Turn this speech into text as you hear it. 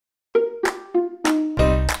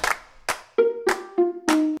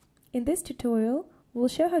this tutorial, we'll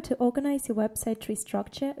show how to organize your website tree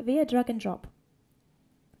structure via drag and drop.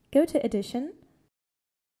 Go to Edition,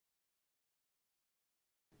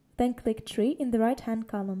 then click Tree in the right-hand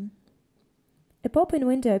column. A pop-in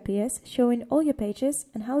window appears showing all your pages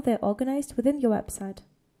and how they're organized within your website.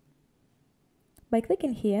 By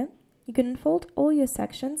clicking here, you can unfold all your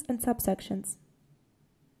sections and subsections.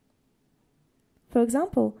 For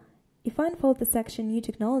example, if I unfold the section New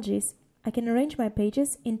Technologies, I can arrange my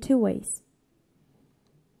pages in two ways.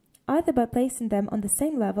 Either by placing them on the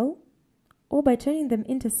same level, or by turning them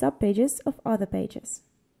into subpages of other pages.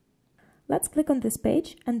 Let's click on this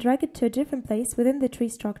page and drag it to a different place within the tree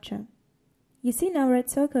structure. You see now a red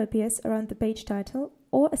circle appears around the page title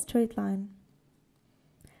or a straight line.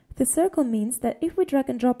 The circle means that if we drag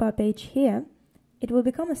and drop our page here, it will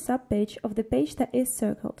become a subpage of the page that is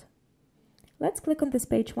circled. Let's click on this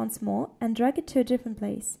page once more and drag it to a different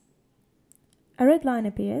place. A red line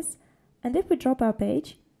appears, and if we drop our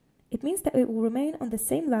page, it means that it will remain on the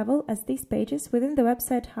same level as these pages within the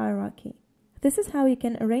website hierarchy. This is how you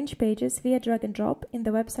can arrange pages via drag and drop in the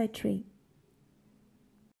website tree.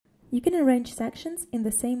 You can arrange sections in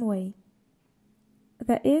the same way.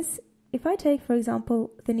 That is, if I take, for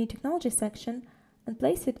example, the New Technology section and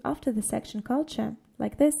place it after the section Culture,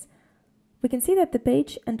 like this, we can see that the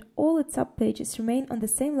page and all its subpages remain on the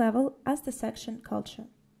same level as the section Culture.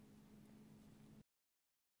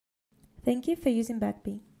 Thank you for using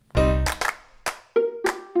BackBee.